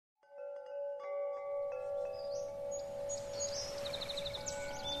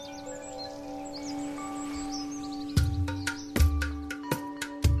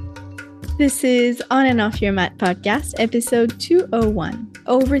This is On and Off Your Mat podcast, episode 201,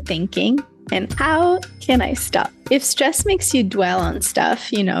 Overthinking and How Can I Stop? If stress makes you dwell on stuff,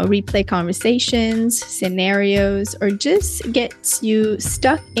 replay conversations, scenarios, or just gets you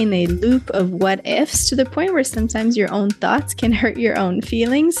stuck in a loop of what ifs to the point where sometimes your own thoughts can hurt your own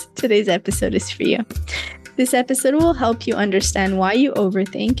feelings, today's episode is for you. This episode will help you understand why you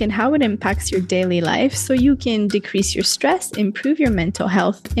overthink and how it impacts your daily life so you can decrease your stress, improve your mental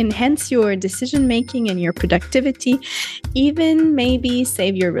health, enhance your decision-making and your productivity, even maybe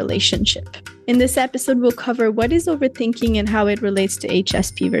save your relationship. In this episode, we'll cover what is overthinking and how it relates to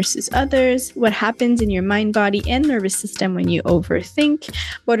HSP versus others, what happens in your mind, body, and nervous system when you overthink,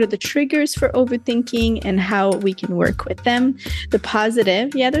 what are the triggers for overthinking and how we can work with them, the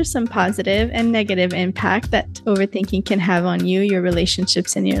positive, there's some positive and negative impact that overthinking can have on you, your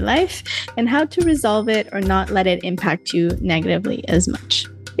relationships, and your life, and how to resolve it or not let it impact you negatively as much.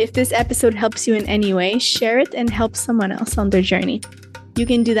 If this episode helps you in any way, share it and help someone else on their journey. You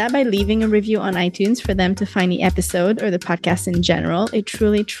can do that by leaving a review on iTunes for them to find the episode or the podcast in general. It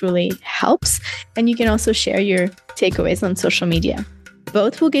truly, truly helps. And you can also share your takeaways on social media.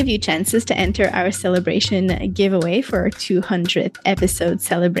 Both will give you chances to enter our celebration giveaway for our 200th episode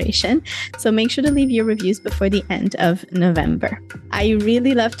celebration. So make sure to leave your reviews before the end of November. I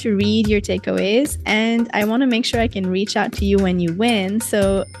really love to read your takeaways and I want to make sure I can reach out to you when you win.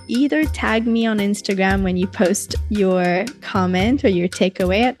 So either tag me on Instagram when you post your comment or your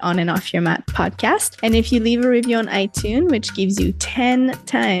takeaway at On and Off Your Mat podcast. And if you leave a review on iTunes, which gives you 10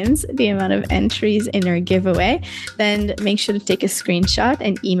 times the amount of entries in our giveaway, then make sure to take a screenshot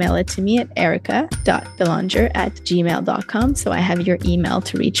and email it to me at erika.belanger@gmail.com so I have your email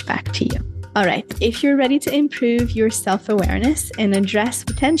to reach back to you. All right, if you're ready to improve your self-awareness and address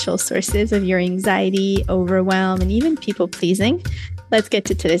potential sources of your anxiety, overwhelm, and even people-pleasing, let's get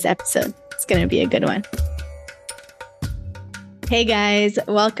to today's episode. It's going to be a good one. Hey guys,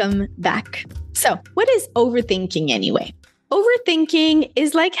 welcome back. So, what is overthinking anyway? Overthinking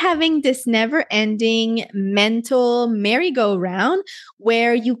is like having this never-ending mental merry-go-round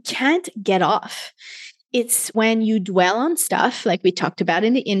where you can't get off. It's when you dwell on stuff, like we talked about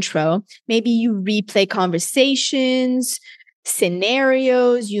in the intro. Maybe you replay conversations,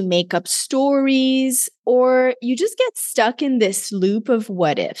 scenarios, you make up stories, or you just get stuck in this loop of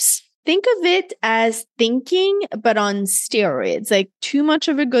what ifs. Think of it as thinking, but on steroids, like too much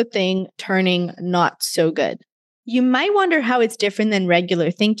of a good thing turning not so good. You might wonder how it's different than regular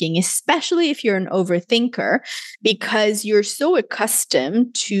thinking, especially if you're an overthinker, because you're so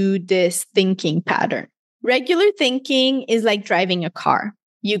accustomed to this thinking pattern. Regular thinking is like driving a car.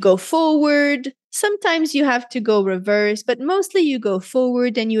 You go forward, sometimes you have to go reverse, but mostly you go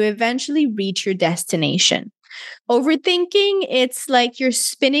forward and you eventually reach your destination. Overthinking, it's like you're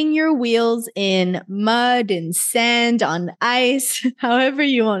spinning your wheels in mud and sand, on ice, however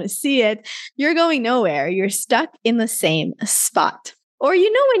you want to see it. You're going nowhere. You're stuck in the same spot. Or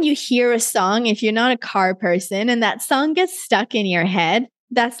when you hear a song, if you're not a car person and that song gets stuck in your head,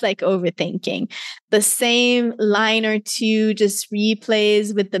 that's like overthinking. The same line or two just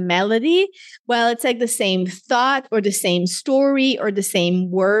replays with the melody. Well, it's like the same thought or the same story or the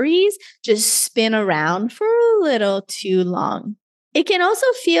same worries just spin around for a little too long. It can also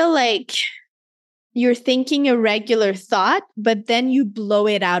feel like you're thinking a regular thought, but then you blow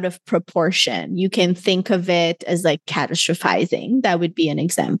it out of proportion. You can think of it as like catastrophizing. That would be an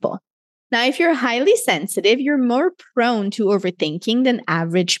example. Now, if you're highly sensitive, you're more prone to overthinking than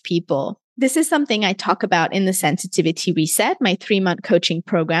average people. This is something I talk about in the Sensitivity Reset, my 3-month coaching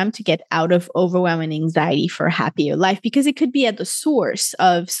program to get out of overwhelm and anxiety for a happier life, because it could be at the source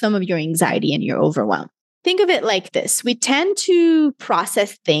of some of your anxiety and your overwhelm. Think of it like this. We tend to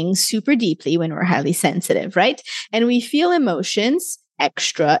process things super deeply when we're highly sensitive, right? And we feel emotions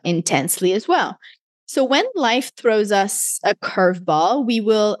extra intensely as well. So when life throws us a curveball, we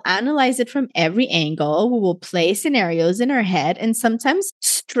will analyze it from every angle. We will play scenarios in our head and sometimes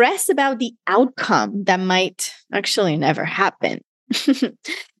stress about the outcome that might actually never happen.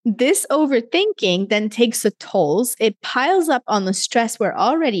 This overthinking then takes a toll. It piles up on the stress we're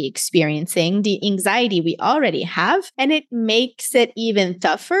already experiencing, the anxiety we already have, and it makes it even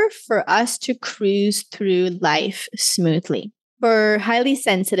tougher for us to cruise through life smoothly. For highly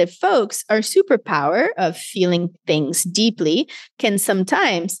sensitive folks, our superpower of feeling things deeply can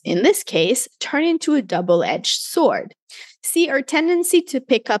sometimes, in this case, turn into a double-edged sword. See, our tendency to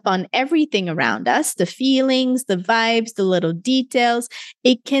pick up on everything around us, the feelings, the vibes, the little details,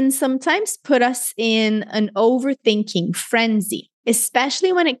 it can sometimes put us in an overthinking frenzy,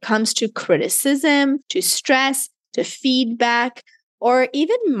 especially when it comes to criticism, to stress, to feedback, or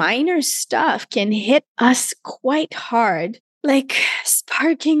even minor stuff can hit us quite hard, like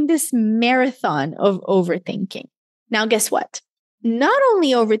sparking this marathon of overthinking. Now, guess what? Not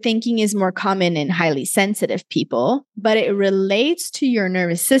only overthinking is more common in highly sensitive people, but it relates to your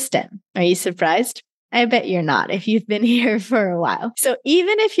nervous system. Are you surprised? I bet you're not if you've been here for a while. So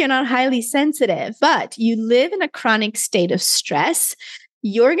even if you're not highly sensitive, but you live in a chronic state of stress,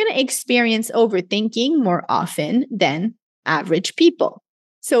 you're going to experience overthinking more often than average people.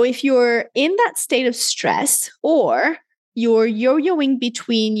 So if you're in that state of stress, or you're yo-yoing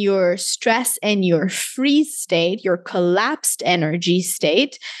between your stress and your freeze state, your collapsed energy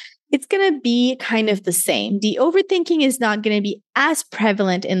state, it's going to be kind of the same. The overthinking is not going to be as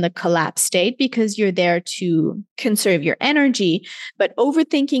prevalent in the collapsed state because you're there to conserve your energy, but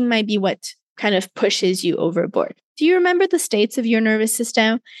overthinking might be what kind of pushes you overboard. Do you remember the states of your nervous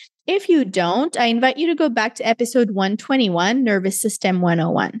system? If you don't, I invite you to go back to episode 121, Nervous System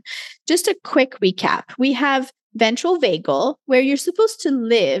 101. Just a quick recap. We have ventral vagal, where you're supposed to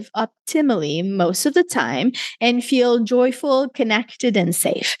live optimally most of the time and feel joyful, connected, and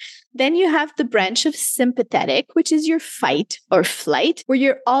safe. Then you have the branch of sympathetic, which is your fight or flight, where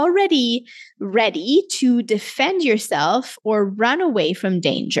you're already ready to defend yourself or run away from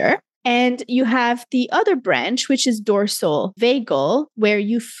danger. And you have the other branch, which is dorsal vagal, where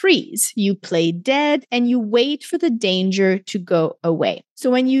you freeze, you play dead, and you wait for the danger to go away. So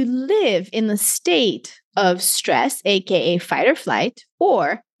when you live in the state of stress, aka fight or flight,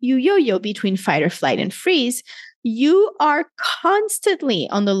 or you yo-yo between fight or flight and freeze, you are constantly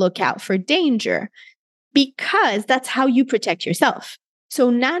on the lookout for danger because that's how you protect yourself.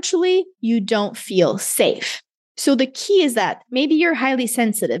 So naturally, you don't feel safe. So the key is that maybe you're highly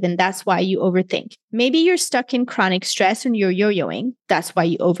sensitive and that's why you overthink. Maybe you're stuck in chronic stress and you're yo-yoing. That's why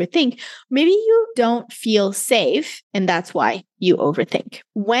you overthink. Maybe you don't feel safe and that's why you overthink.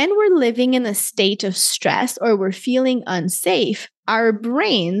 When we're living in a state of stress or we're feeling unsafe, our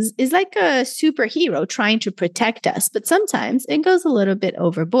brains is like a superhero trying to protect us, but sometimes it goes a little bit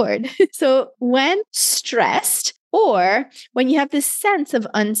overboard. So when stressed, or when you have this sense of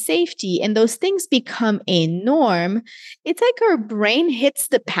unsafety and those things become a norm, it's like our brain hits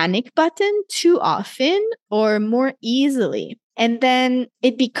the panic button too often or more easily. And then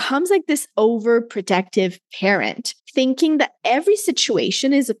it becomes like this overprotective parent, thinking that every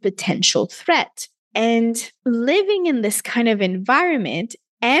situation is a potential threat. And living in this kind of environment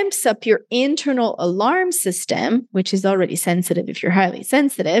amps up your internal alarm system, which is already sensitive if you're highly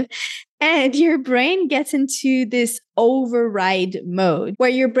sensitive. And your brain gets into this override mode where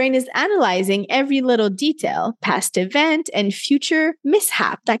your brain is analyzing every little detail, past event and future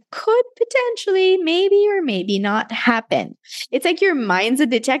mishap that could potentially, maybe or maybe not happen. It's like your mind's a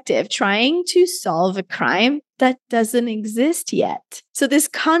detective trying to solve a crime that doesn't exist yet. So this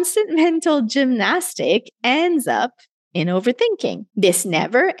constant mental gymnastic ends up in overthinking, this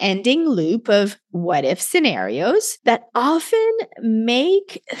never-ending loop of what-if scenarios that often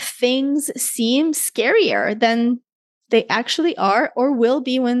make things seem scarier than they actually are or will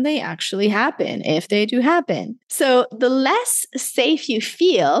be when they actually happen, if they do happen. So the less safe you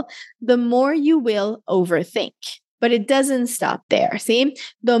feel, the more you will overthink. But it doesn't stop there. See,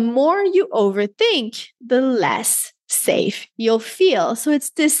 the more you overthink, the less safe you'll feel. So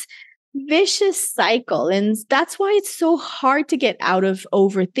it's this vicious cycle. And that's why it's so hard to get out of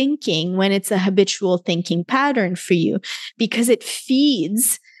overthinking when it's a habitual thinking pattern for you, because it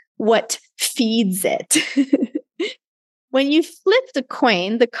feeds what feeds it. When you flip the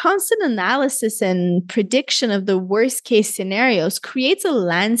coin, the constant analysis and prediction of the worst case scenarios creates a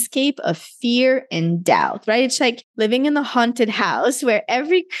landscape of fear and doubt, right? It's like living in a haunted house where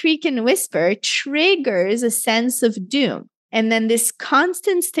every creak and whisper triggers a sense of doom. And then this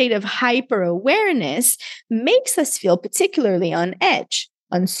constant state of hyper awareness makes us feel particularly on edge,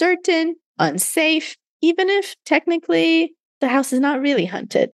 uncertain, unsafe, even if technically the house is not really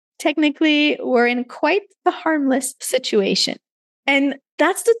haunted. Technically, we're in quite a harmless situation. And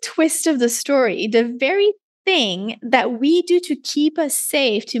that's the twist of the story. The very thing that we do to keep us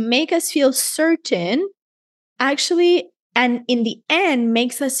safe, to make us feel certain, actually, and in the end,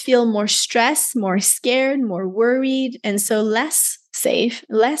 makes us feel more stressed, more scared, more worried, and so less safe,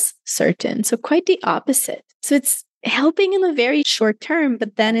 less certain. So quite the opposite. So it's helping in the very short term,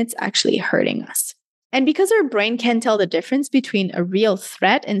 but then it's actually hurting us. And because our brain can't tell the difference between a real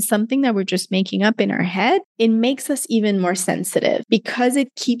threat and something that we're just making up in our head, it makes us even more sensitive. Because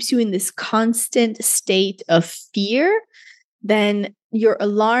it keeps you in this constant state of fear, then your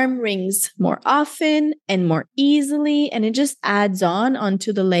alarm rings more often and more easily, and it just adds on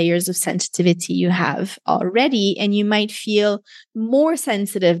onto the layers of sensitivity you have already. And you might feel more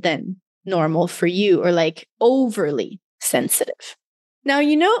sensitive than normal for you, or like overly sensitive. Now,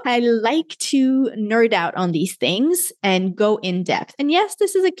 I like to nerd out on these things and go in depth. And yes,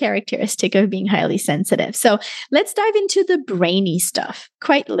 this is a characteristic of being highly sensitive. So let's dive into the brainy stuff,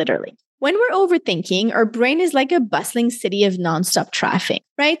 quite literally. When we're overthinking, our brain is like a bustling city of nonstop traffic,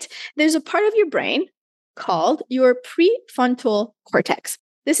 right? There's a part of your brain called your prefrontal cortex.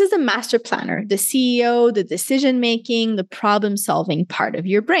 This is the master planner, the CEO, the decision making, the problem solving part of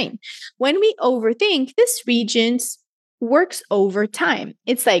your brain. When we overthink, this region works overtime.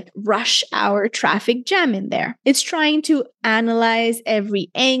 It's like rush hour traffic jam in there. It's trying to analyze every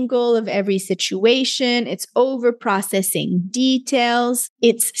angle of every situation. It's over processing details.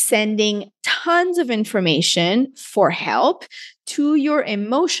 It's sending tons of information for help to your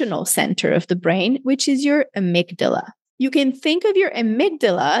emotional center of the brain, which is your amygdala. You can think of your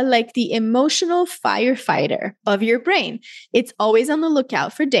amygdala like the emotional firefighter of your brain. It's always on the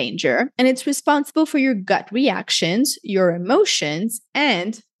lookout for danger, and it's responsible for your gut reactions, your emotions,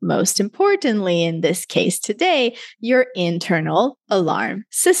 and most importantly, in this case today, your internal alarm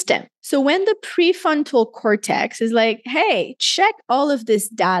system. So when the prefrontal cortex is like, hey, check all of this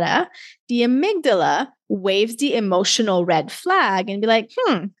data, the amygdala waves the emotional red flag and be like,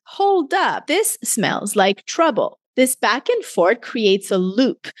 hold up, this smells like trouble. This back and forth creates a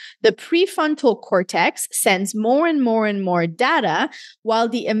loop. The prefrontal cortex sends more and more and more data, while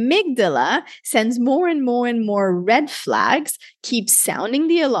the amygdala sends more and more and more red flags, keeps sounding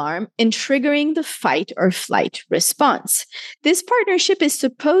the alarm and triggering the fight or flight response. This partnership is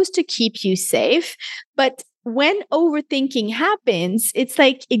supposed to keep you safe, but when overthinking happens, it's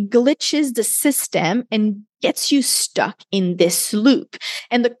like it glitches the system and gets you stuck in this loop.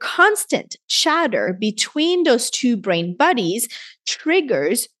 And the constant chatter between those two brain buddies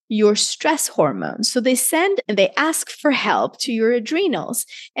triggers your stress hormones. So they ask for help to your adrenals,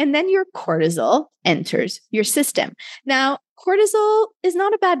 and then your cortisol enters your system. Now, cortisol is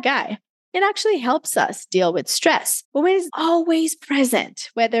not a bad guy. It actually helps us deal with stress. But when it's always present,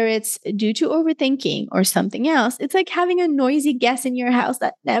 whether it's due to overthinking or something else, it's like having a noisy guest in your house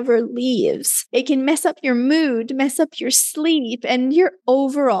that never leaves. It can mess up your mood, mess up your sleep, and your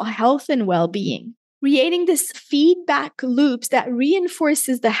overall health and well-being, creating this feedback loops that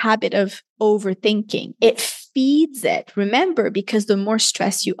reinforces the habit of overthinking. It feeds it. Remember, because the more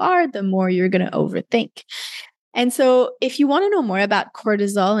stressed you are, the more you're going to overthink. And so if you want to know more about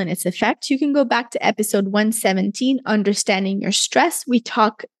cortisol and its effects, you can go back to episode 117, Understanding Your Stress. We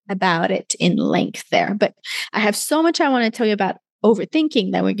talk about it in length there, but I have so much I want to tell you about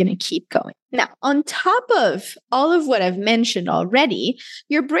overthinking that we're going to keep going. Now, on top of all of what I've mentioned already,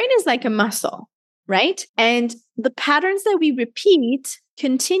 your brain is like a muscle, right? And the patterns that we repeat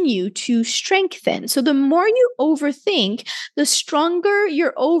continue to strengthen. So the more you overthink, the stronger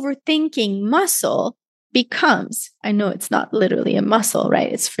your overthinking muscle becomes. I know it's not literally a muscle,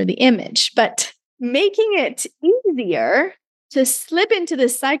 right? It's for the image, but making it easier to slip into the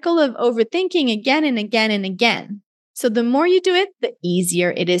cycle of overthinking again and again and again. So the more you do it, the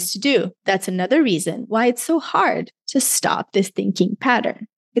easier it is to do. That's another reason why it's so hard to stop this thinking pattern.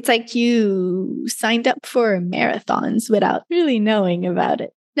 It's like you signed up for marathons without really knowing about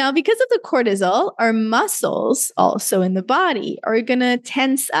it. Now, because of the cortisol, our muscles also in the body are going to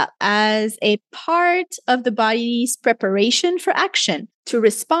tense up as a part of the body's preparation for action to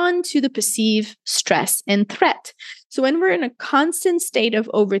respond to the perceived stress and threat. So when we're in a constant state of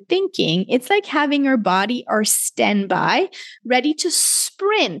overthinking, it's like having our body our standby, ready to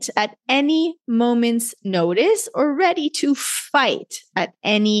sprint at any moment's notice or ready to fight at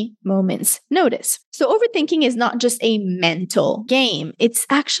any moment's notice. So overthinking is not just a mental game. It's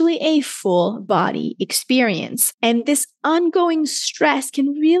actually a full body experience. And this ongoing stress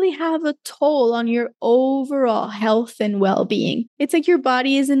can really have a toll on your overall health and well-being. It's like your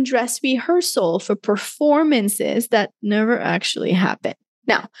body is in dress rehearsal for performances that never actually happen.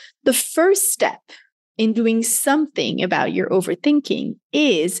 Now, the first step in doing something about your overthinking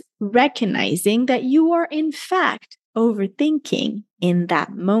is recognizing that you are in fact overthinking in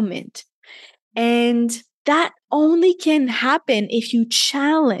that moment. And that only can happen if you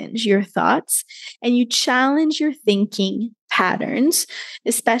challenge your thoughts and you challenge your thinking patterns,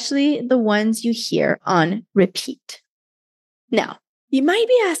 especially the ones you hear on repeat. Now, you might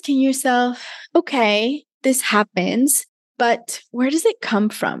be asking yourself, okay, this happens, but where does it come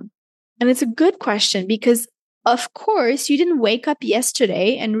from? And it's a good question because Of course, you didn't wake up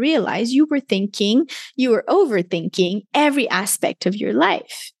yesterday and realize you were overthinking every aspect of your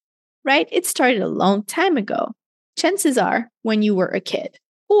life, right? It started a long time ago. Chances are when you were a kid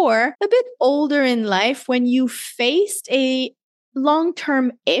or a bit older in life when you faced a long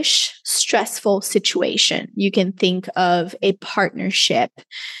term ish stressful situation. You can think of a partnership,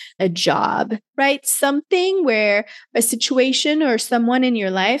 a job, right? Something where a situation or someone in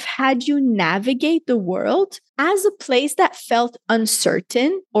your life had you navigate the world as a place that felt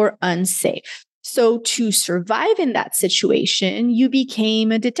uncertain or unsafe. So, to survive in that situation, you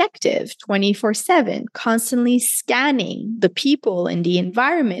became a detective 24/7, constantly scanning the people and the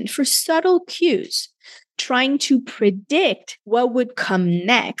environment for subtle cues, trying to predict what would come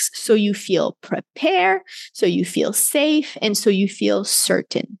next so you feel prepared, so you feel safe, and so you feel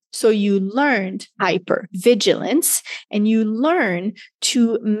certain. So you learned hypervigilance and you learn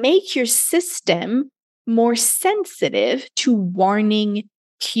to make your system more sensitive to warning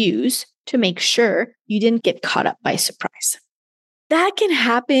cues to make sure you didn't get caught up by surprise. That can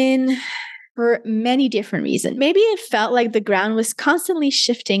happen for many different reasons. Maybe it felt like the ground was constantly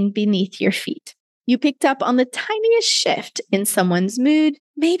shifting beneath your feet. You picked up on the tiniest shift in someone's mood,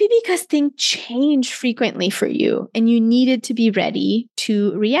 maybe because things change frequently for you and you needed to be ready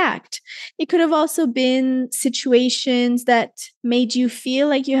to react. It could have also been situations that made you feel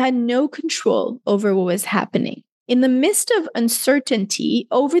like you had no control over what was happening. In the midst of uncertainty,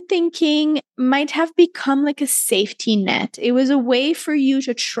 overthinking might have become like a safety net. It was a way for you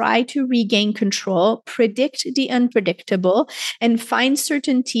to try to regain control, predict the unpredictable, and find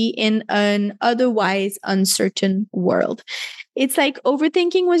certainty in an otherwise uncertain world. It's like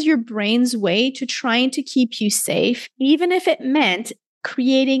overthinking was your brain's way to trying to keep you safe, even if it meant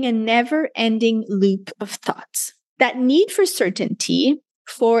creating a never-ending loop of thoughts. That need for certainty,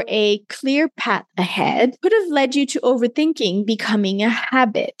 for a clear path ahead, could have led you to overthinking becoming a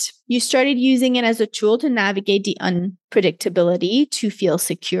habit. You started using it as a tool to navigate the unpredictability, to feel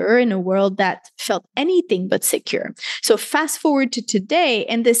secure in a world that felt anything but secure. So fast forward to today,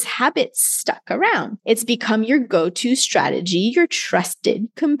 and this habit stuck around. It's become your go-to strategy, your trusted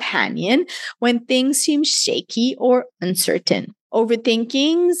companion when things seem shaky or uncertain.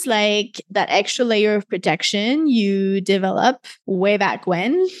 Overthinking's like that extra layer of protection you develop way back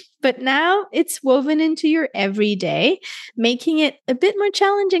when, but now it's woven into your everyday, making it a bit more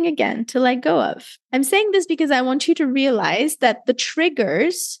challenging again to let go of. I'm saying this because I want you to realize that the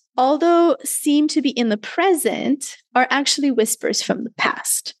triggers, although seem to be in the present, are actually whispers from the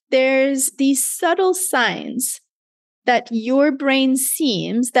past. There's these subtle signs that your brain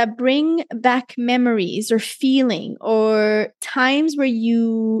seems that bring back memories or feeling or times where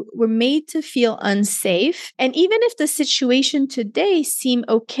you were made to feel unsafe. And even if the situation today seem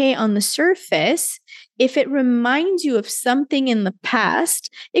okay on the surface, if it reminds you of something in the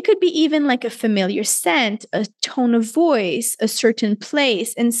past, it could be even like a familiar scent, a tone of voice, a certain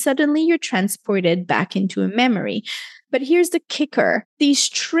place, and suddenly you're transported back into a memory. But here's the kicker. These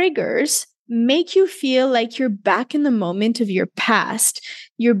triggers make you feel like you're back in the moment of your past.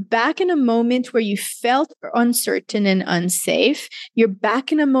 You're back in a moment where you felt uncertain and unsafe. You're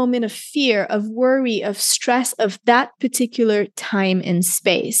back in a moment of fear, of worry, of stress of that particular time and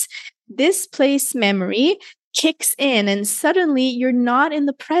space. This place memory kicks in and suddenly you're not in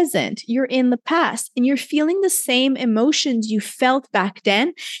the present, you're in the past and you're feeling the same emotions you felt back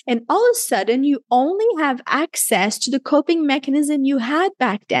then. And all of a sudden you only have access to the coping mechanism you had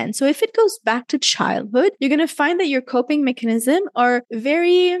back then. So if it goes back to childhood, you're going to find that your coping mechanism are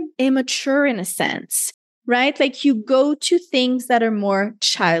very immature in a sense, right? Like you go to things that are more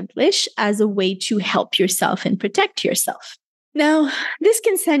childish as a way to help yourself and protect yourself. Now, this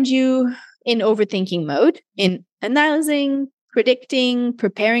can send you in overthinking mode, in analyzing, predicting,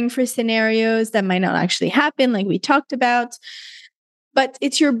 preparing for scenarios that might not actually happen, like we talked about. But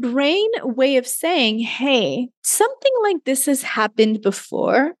it's your brain way of saying, hey, something like this has happened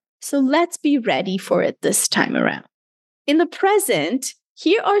before, so let's be ready for it this time around. In the present,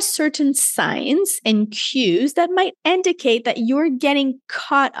 here are certain signs and cues that might indicate that you're getting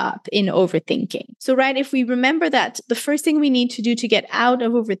caught up in overthinking. So, right, if we remember that the first thing we need to do to get out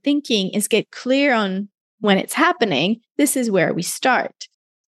of overthinking is get clear on when it's happening, this is where we start.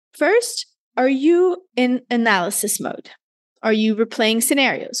 First, are you in analysis mode? Are you replaying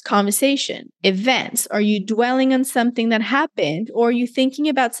scenarios, conversation, events? Are you dwelling on something that happened? Or are you thinking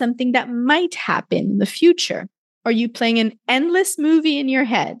about something that might happen in the future? Are you playing an endless movie in your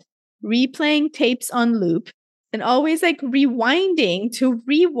head, replaying tapes on loop, and always like rewinding to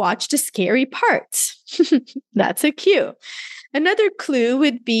rewatch the scary parts? That's a cue. Another clue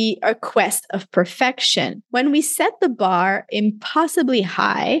would be our quest of perfection. When we set the bar impossibly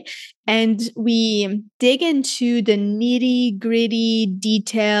high and we dig into the nitty gritty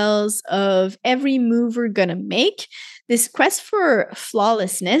details of every move we're going to make, this quest for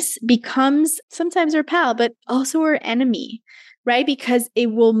flawlessness becomes sometimes our pal, but also our enemy, right? Because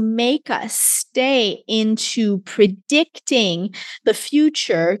it will make us stay into predicting the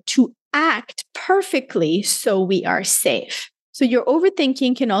future to act perfectly so we are safe. So your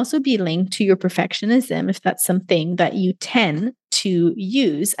overthinking can also be linked to your perfectionism if that's something that you tend to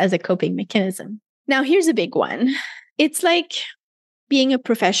use as a coping mechanism. Now, here's a big one. It's like being a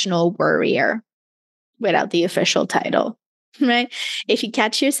professional worrier without the official title, right? If you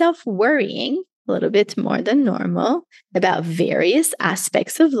catch yourself worrying a little bit more than normal about various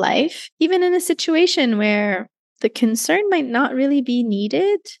aspects of life, even in a situation where the concern might not really be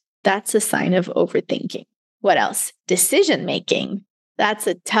needed, that's a sign of overthinking. What else? Decision making. That's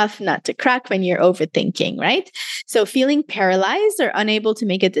a tough nut to crack when you're overthinking, right? So feeling paralyzed or unable to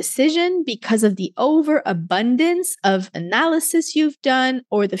make a decision because of the overabundance of analysis you've done,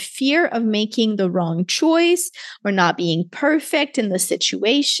 or the fear of making the wrong choice or not being perfect in the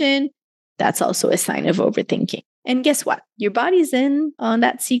situation, that's also a sign of overthinking. And guess what? Your body's in on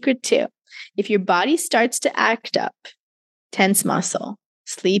that secret too. If your body starts to act up, tense muscle,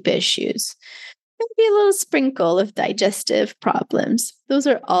 sleep issues, maybe a little sprinkle of digestive problems, those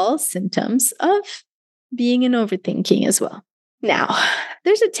are all symptoms of being in overthinking as well. Now,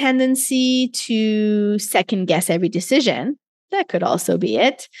 there's a tendency to second guess every decision. That could also be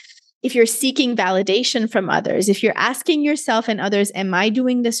it. If you're seeking validation from others, if you're asking yourself and others, am I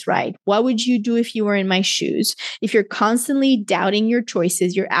doing this right? What would you do if you were in my shoes? If you're constantly doubting your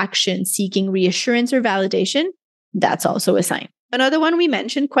choices, your actions, seeking reassurance or validation, that's also a sign. Another one we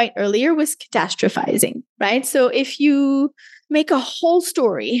mentioned quite earlier was catastrophizing, right? So if you make a whole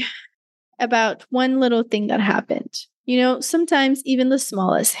story about one little thing that happened, sometimes even the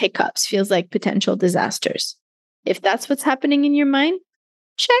smallest hiccups feels like potential disasters. If that's what's happening in your mind,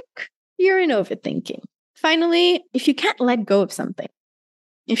 check, you're in overthinking. Finally, if you can't let go of something,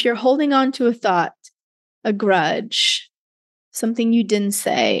 if you're holding on to a thought, a grudge, something you didn't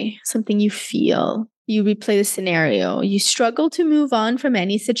say, something you feel, you replay the scenario, you struggle to move on from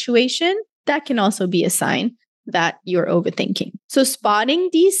any situation, that can also be a sign that you're overthinking. So spotting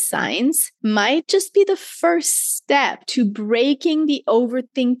these signs might just be the first step to breaking the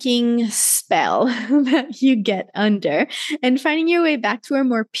overthinking spell that you get under and finding your way back to a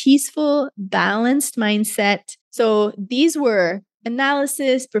more peaceful, balanced mindset. So these were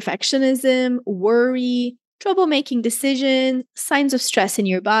analysis, perfectionism, worry, trouble making decisions, signs of stress in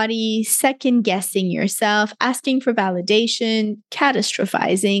your body, second guessing yourself, asking for validation,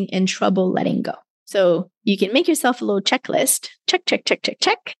 catastrophizing, and trouble letting go. So you can make yourself a little checklist,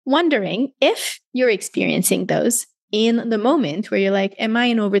 check, wondering if you're experiencing those in the moment where you're like, am I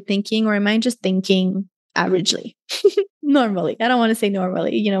in overthinking or am I just thinking averagely? Normally. I don't want to say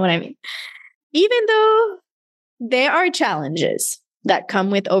normally, you know what I mean? Even though there are challenges that come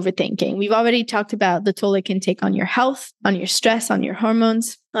with overthinking. We've already talked about the toll it can take on your health, on your stress, on your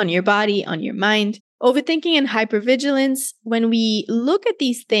hormones, on your body, on your mind. Overthinking and hypervigilance, when we look at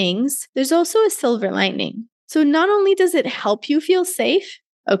these things, there's also a silver lining. So not only does it help you feel safe,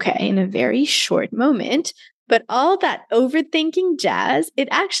 okay, in a very short moment, but all that overthinking jazz, it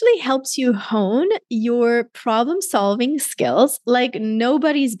actually helps you hone your problem-solving skills like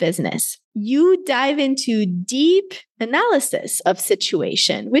nobody's business. You dive into deep analysis of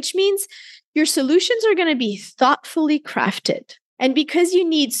situation, which means your solutions are going to be thoughtfully crafted. And because you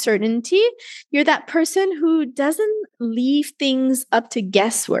need certainty, you're that person who doesn't leave things up to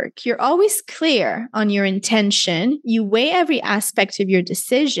guesswork. You're always clear on your intention. You weigh every aspect of your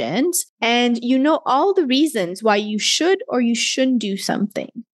decisions, and you know all the reasons why you should or you shouldn't do something.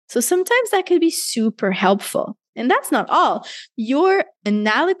 So sometimes that could be super helpful. And that's not all. Your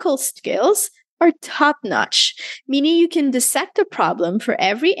analytical skills are top-notch, meaning you can dissect a problem for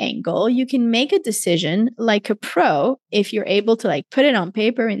every angle. You can make a decision like a pro if you're able to put it on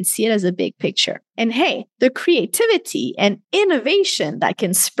paper and see it as a big picture. And hey, the creativity and innovation that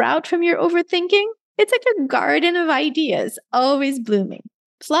can sprout from your overthinking, it's like a garden of ideas, always blooming.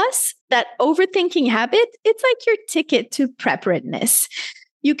 Plus, that overthinking habit, it's like your ticket to preparateness.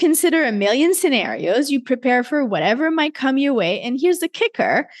 You consider a million scenarios, you prepare for whatever might come your way, and here's the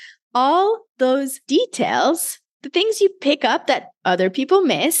kicker. All those details, the things you pick up that other people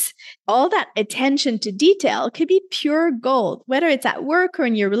miss, all that attention to detail could be pure gold, whether it's at work or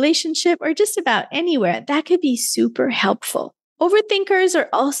in your relationship or just about anywhere. That could be super helpful. Overthinkers are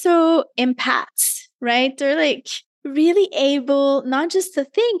also empaths, right? They're like really able not just to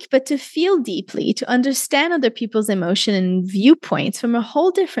think, but to feel deeply, to understand other people's emotion and viewpoints from a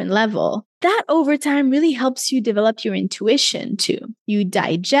whole different level. That over time really helps you develop your intuition too. You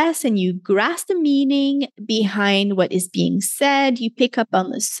digest and you grasp the meaning behind what is being said. You pick up on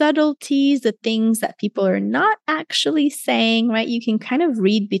the subtleties, the things that people are not actually saying, right? You can kind of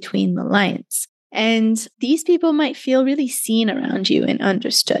read between the lines. And these people might feel really seen around you and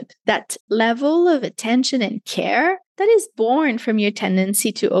understood. That level of attention and care that is born from your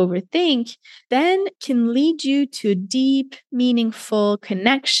tendency to overthink then can lead you to deep, meaningful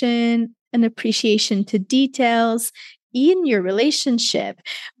connection and appreciation to details in your relationship,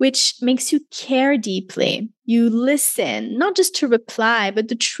 which makes you care deeply. You listen, not just to reply, but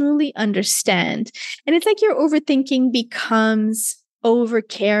to truly understand. And it's like your overthinking becomes over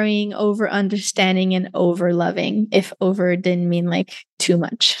caring, over understanding, and over loving, if over didn't mean like too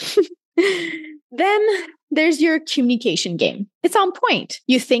much. Then there's your communication game. It's on point.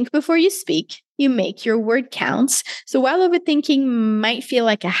 You think before you speak, you make your word counts. So while overthinking might feel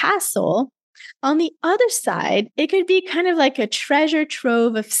like a hassle, on the other side, it could be kind of like a treasure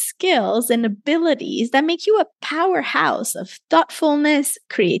trove of skills and abilities that make you a powerhouse of thoughtfulness,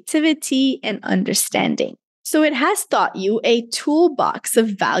 creativity, and understanding. So it has taught you a toolbox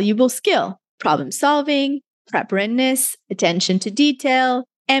of valuable skill, problem solving, preparedness, attention to detail,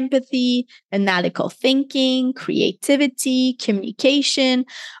 empathy, analytical thinking, creativity, communication,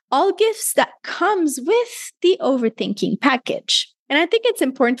 all gifts that comes with the overthinking package. And I think it's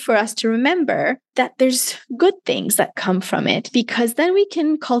important for us to remember that there's good things that come from it, because then we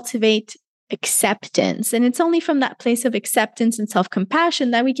can cultivate acceptance. And it's only from that place of acceptance and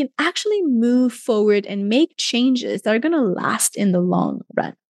self-compassion that we can actually move forward and make changes that are going to last in the long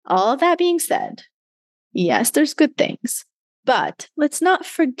run. All that being said, yes, there's good things. But let's not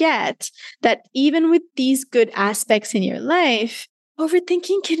forget that even with these good aspects in your life,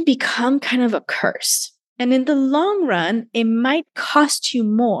 overthinking can become kind of a curse. And in the long run, it might cost you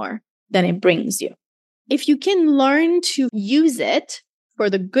more than it brings you. If you can learn to use it for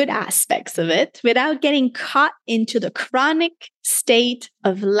the good aspects of it without getting caught into the chronic state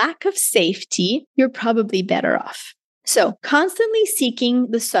of lack of safety, you're probably better off. So constantly seeking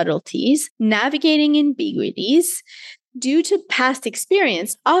the subtleties, navigating ambiguities due to past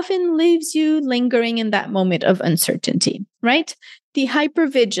experience often leaves you lingering in that moment of uncertainty, right? The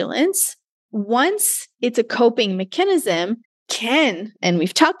hypervigilance, once it's a coping mechanism, can, and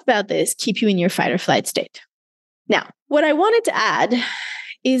we've talked about this, keep you in your fight or flight state. Now, what I wanted to add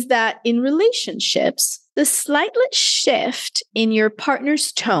is that in relationships, the slight shift in your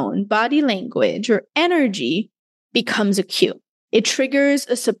partner's tone, body language, or energy becomes a cue. It triggers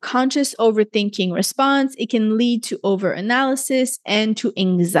a subconscious overthinking response. It can lead to overanalysis and to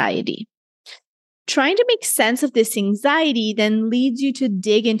anxiety. Trying to make sense of this anxiety then leads you to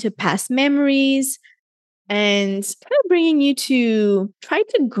dig into past memories and kind of bringing you to try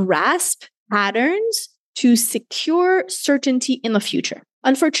to grasp patterns to secure certainty in the future.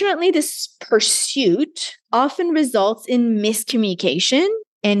 Unfortunately, this pursuit often results in miscommunication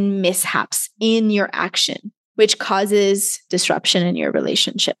and mishaps in your action, which causes disruption in your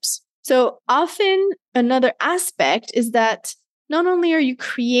relationships. So often another aspect is that not only are you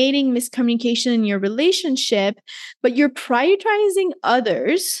creating miscommunication in your relationship, but you're prioritizing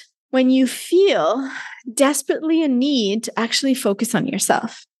others when you feel desperately a need to actually focus on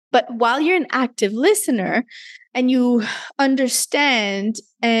yourself. But while you're an active listener and you understand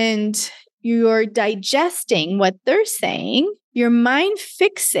and you're digesting what they're saying, your mind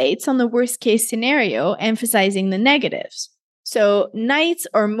fixates on the worst case scenario, emphasizing the negatives. So nights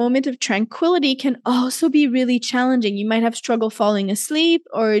or moment of tranquility can also be really challenging. You might have struggle falling asleep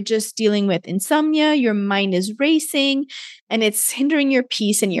or just dealing with insomnia. Your mind is racing and it's hindering your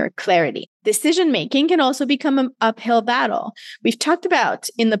peace and your clarity. Decision making can also become an uphill battle. We've talked about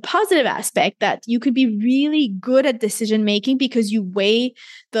in the positive aspect that you could be really good at decision making because you weigh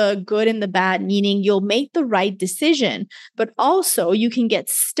the good and the bad, meaning you'll make the right decision, but also you can get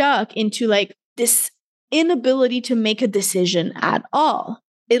stuck into like this inability to make a decision at all.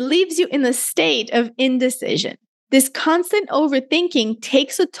 It leaves you in a state of indecision. This constant overthinking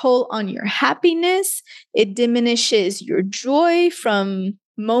takes a toll on your happiness. It diminishes your joy from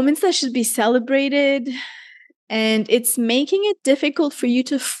moments that should be celebrated. And it's making it difficult for you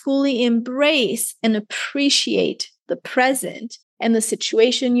to fully embrace and appreciate the present and the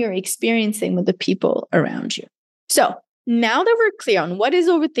situation you're experiencing with the people around you. So, now that we're clear on what is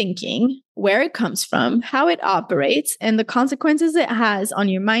overthinking, where it comes from, how it operates, and the consequences it has on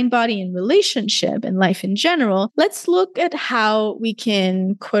your mind, body, and relationship and life in general, let's look at how we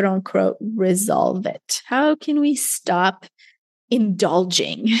can, quote unquote, resolve it. How can we stop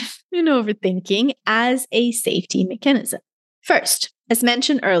indulging in overthinking as a safety mechanism? First, as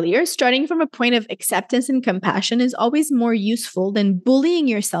mentioned earlier, starting from a point of acceptance and compassion is always more useful than bullying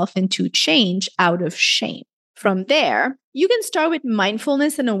yourself into change out of shame. From there, you can start with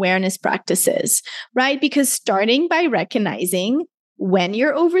mindfulness and awareness practices, right? Because starting by recognizing when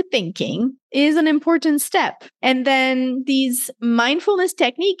you're overthinking is an important step. And then these mindfulness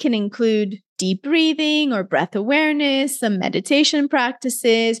technique can include deep breathing or breath awareness, some meditation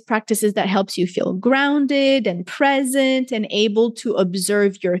practices that helps you feel grounded and present and able to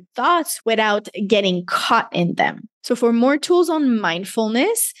observe your thoughts without getting caught in them. So for more tools on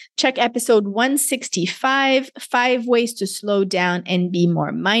mindfulness, check episode 165, 5 ways to slow down and be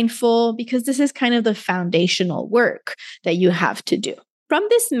more mindful, because this is kind of the foundational work that you have to do. From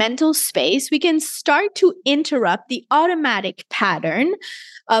this mental space, we can start to interrupt the automatic pattern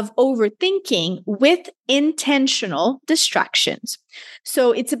of overthinking with intentional distractions.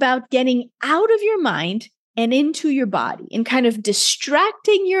 So it's about getting out of your mind and into your body and kind of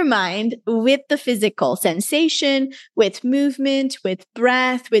distracting your mind with the physical sensation, with movement, with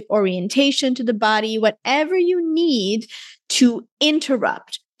breath, with orientation to the body, whatever you need to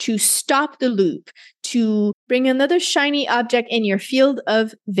interrupt, to stop the loop, to bring another shiny object in your field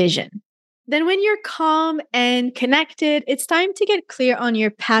of vision. Then when you're calm and connected, it's time to get clear on your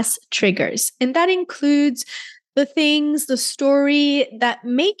past triggers. And that includes the things, the story that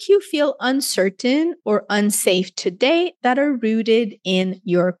make you feel uncertain or unsafe today that are rooted in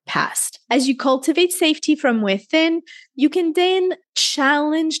your past. As you cultivate safety from within, you can then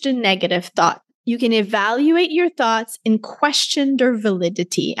challenge the negative thought. You can evaluate your thoughts and question their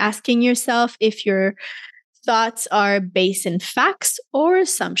validity, asking yourself if your thoughts are based in facts or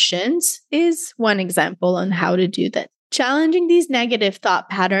assumptions is one example on how to do that. Challenging these negative thought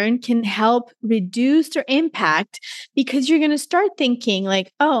patterns can help reduce their impact, because you're going to start thinking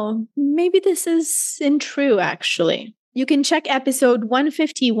like, oh, maybe this isn't true actually. You can check episode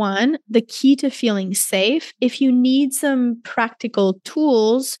 151, The Key to Feeling Safe, if you need some practical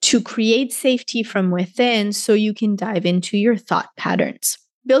tools to create safety from within so you can dive into your thought patterns.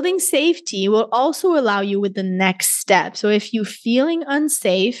 Building safety will also allow you with the next step. So if you're feeling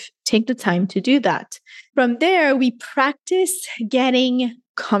unsafe, take the time to do that. From there, we practice getting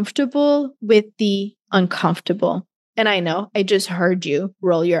comfortable with the uncomfortable. And I know I just heard you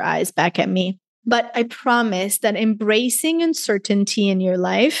roll your eyes back at me, but I promise that embracing uncertainty in your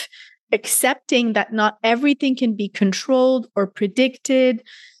life, accepting that not everything can be controlled or predicted,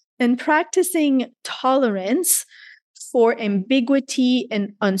 and practicing tolerance for ambiguity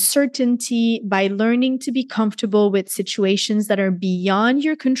and uncertainty by learning to be comfortable with situations that are beyond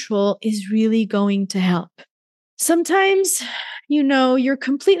your control is really going to help. Sometimes, you're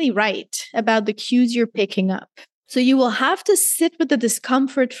completely right about the cues you're picking up. So you will have to sit with the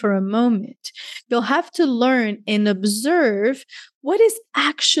discomfort for a moment. You'll have to learn and observe what is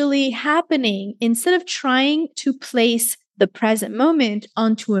actually happening instead of trying to place the present moment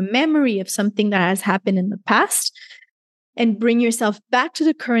onto a memory of something that has happened in the past, and bring yourself back to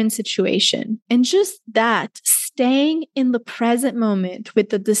the current situation. And just that, staying in the present moment with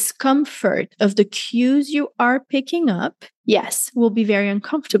the discomfort of the cues you are picking up, yes, will be very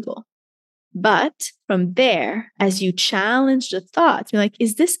uncomfortable. But from there, as you challenge the thoughts, you're like,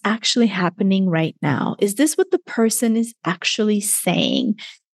 is this actually happening right now? Is this what the person is actually saying?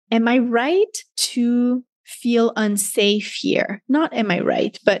 Am I right to feel unsafe here? Not am I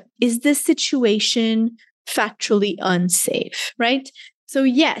right, but is this situation factually unsafe, right? So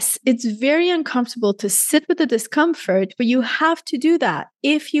yes, it's very uncomfortable to sit with the discomfort, but you have to do that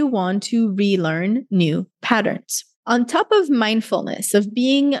if you want to relearn new patterns. On top of mindfulness, of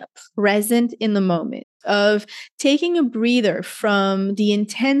being present in the moment, of taking a breather from the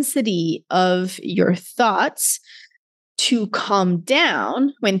intensity of your thoughts to calm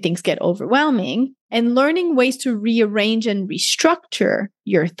down when things get overwhelming, and learning ways to rearrange and restructure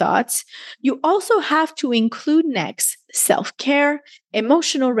your thoughts, you also have to include next self-care,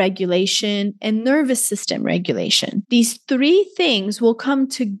 emotional regulation, and nervous system regulation. These 3 things will come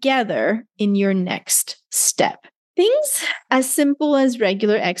together in your next step. Things as simple as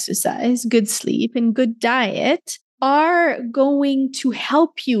regular exercise, good sleep, and good diet are going to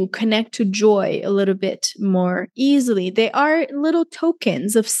help you connect to joy a little bit more easily. They are little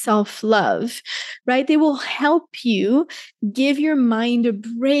tokens of self-love, right? They will help you give your mind a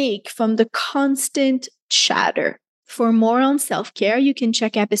break from the constant chatter, For more on self-care, you can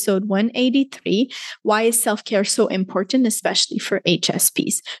check episode 183, Why is Self-Care So Important, especially for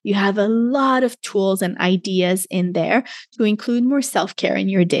HSPs? You have a lot of tools and ideas in there to include more self-care in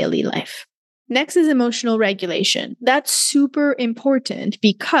your daily life. Next is emotional regulation. That's super important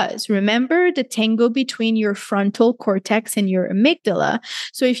because remember the tango between your frontal cortex and your amygdala.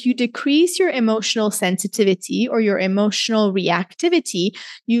 So if you decrease your emotional sensitivity or your emotional reactivity,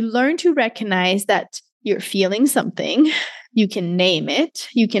 you learn to recognize that you're feeling something, you can name it,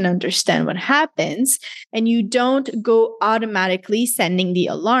 you can understand what happens, and you don't go automatically sending the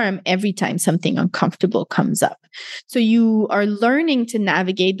alarm every time something uncomfortable comes up. So you are learning to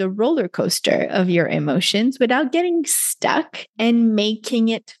navigate the roller coaster of your emotions without getting stuck and making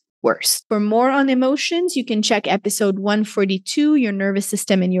it worse. For more on emotions, you can check episode 142, Your Nervous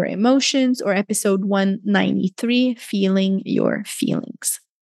System and Your Emotions, or episode 193, Feeling Your Feelings.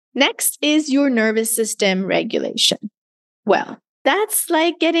 Next is your nervous system regulation. Well, that's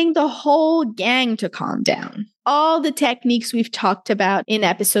like getting the whole gang to calm down. All the techniques we've talked about in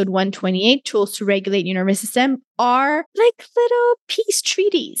episode 128, Tools to Regulate Your Nervous System, are like little peace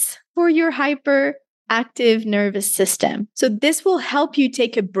treaties for your hyperactive nervous system. So this will help you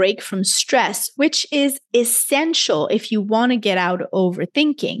take a break from stress, which is essential if you want to get out of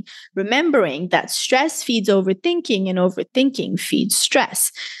overthinking, remembering that stress feeds overthinking and overthinking feeds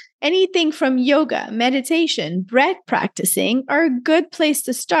stress. Anything from yoga, meditation, breath practicing are a good place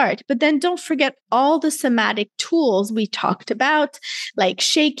to start. But then don't forget all the somatic tools we talked about, like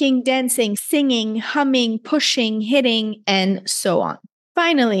shaking, dancing, singing, humming, pushing, hitting, and so on.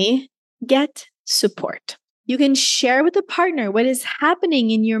 Finally, get support. You can share with a partner what is happening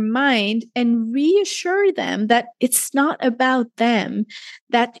in your mind and reassure them that it's not about them,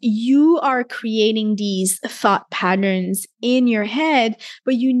 that you are creating these thought patterns in your head,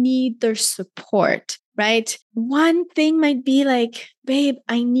 but you need their support, right? One thing might be like, babe,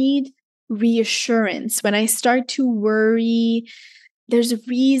 I need reassurance. When I start to worry, there's a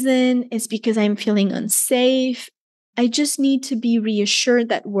reason. It's because I'm feeling unsafe. I just need to be reassured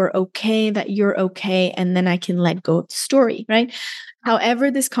that we're okay, that you're okay, and then I can let go of the story, right?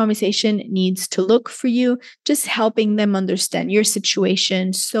 However, this conversation needs to look for you, just helping them understand your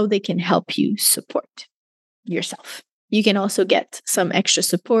situation so they can help you support yourself. You can also get some extra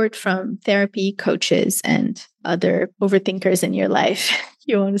support from therapy, coaches, and other overthinkers in your life.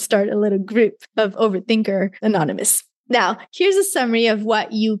 You want to start a little group of Overthinker Anonymous. Now, here's a summary of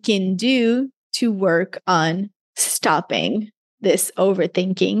what you can do to work on stopping this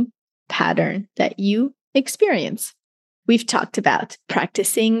overthinking pattern that you experience. We've talked about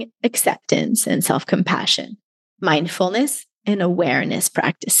practicing acceptance and self-compassion, mindfulness and awareness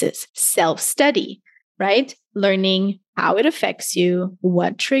practices, self-study, right? Learning how it affects you,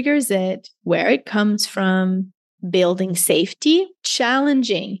 what triggers it, where it comes from, building safety,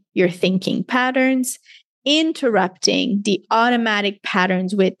 challenging your thinking patterns, interrupting the automatic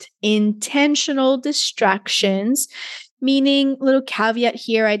patterns with intentional distractions, meaning, little caveat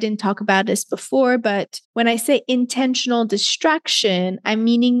here, I didn't talk about this before, but when I say intentional distraction, I'm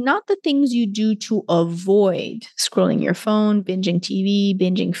meaning not the things you do to avoid scrolling your phone, binging TV,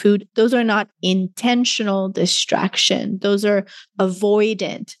 binging food. Those are not intentional distraction. Those are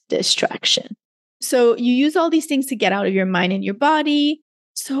avoidant distraction. So you use all these things to get out of your mind and your body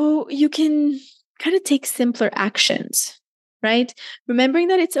so you can kind of take simpler actions, right? Remembering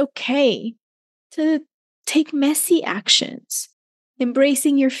that it's okay to take messy actions,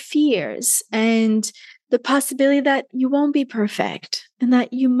 embracing your fears and the possibility that you won't be perfect and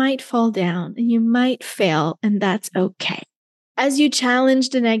that you might fall down and you might fail, and that's okay. As you challenge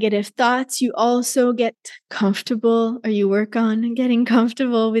the negative thoughts, you also get comfortable, or you work on getting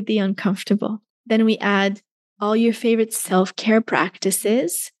comfortable with the uncomfortable. Then we add all your favorite self-care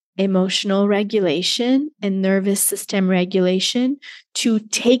practices, emotional regulation, and nervous system regulation to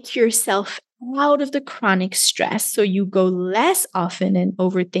take yourself out of the chronic stress so you go less often in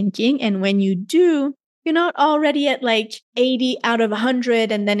overthinking. And when you do, you're not already at like 80 out of 100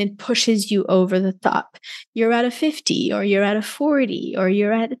 and then it pushes you over the top. You're at a 50 or you're at a 40 or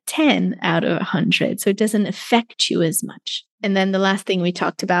you're at a 10 out of 100. So it doesn't affect you as much. And then the last thing we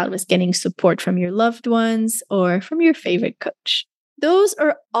talked about was getting support from your loved ones or from your favorite coach. Those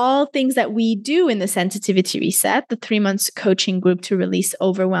are all things that we do in the Sensitivity Reset, the 3 months coaching group to release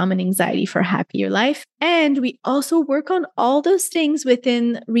overwhelm and anxiety for a happier life. And we also work on all those things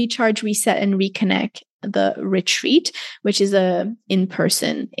within Recharge, Reset, and Reconnect, the retreat, which is a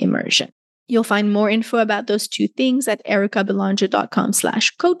in-person immersion. You'll find more info about those two things at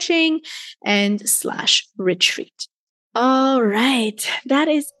erikabelanger.com/coaching and /retreat. All right. That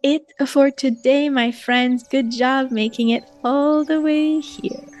is it for today, my friends. Good job making it all the way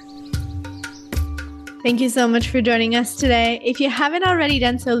here. Thank you so much for joining us today. If you haven't already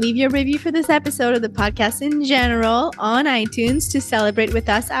done so, leave your review for this episode of the podcast in general on iTunes to celebrate with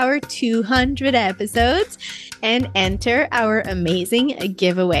us our 200 episodes and enter our amazing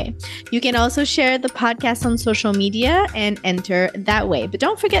giveaway. You can also share the podcast on social media and enter that way. But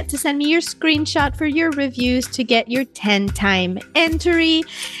don't forget to send me your screenshot for your reviews to get your 10-time entry.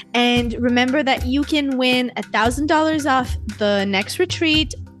 And remember that you can win $1,000 off the next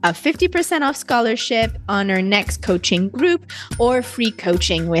retreat, a 50% off scholarship on our next coaching group, or free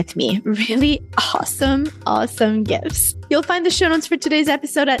coaching with me. Really awesome gifts. You'll find the show notes for today's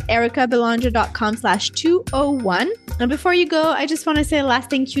episode at erikabelanger.com/201. And before you go, I just want to say a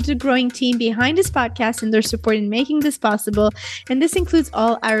last thank you to the growing team behind this podcast and their support in making this possible. And this includes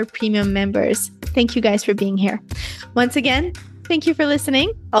all our premium members. Thank you guys for being here. Once again, thank you for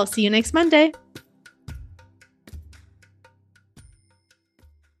listening. I'll see you next Monday.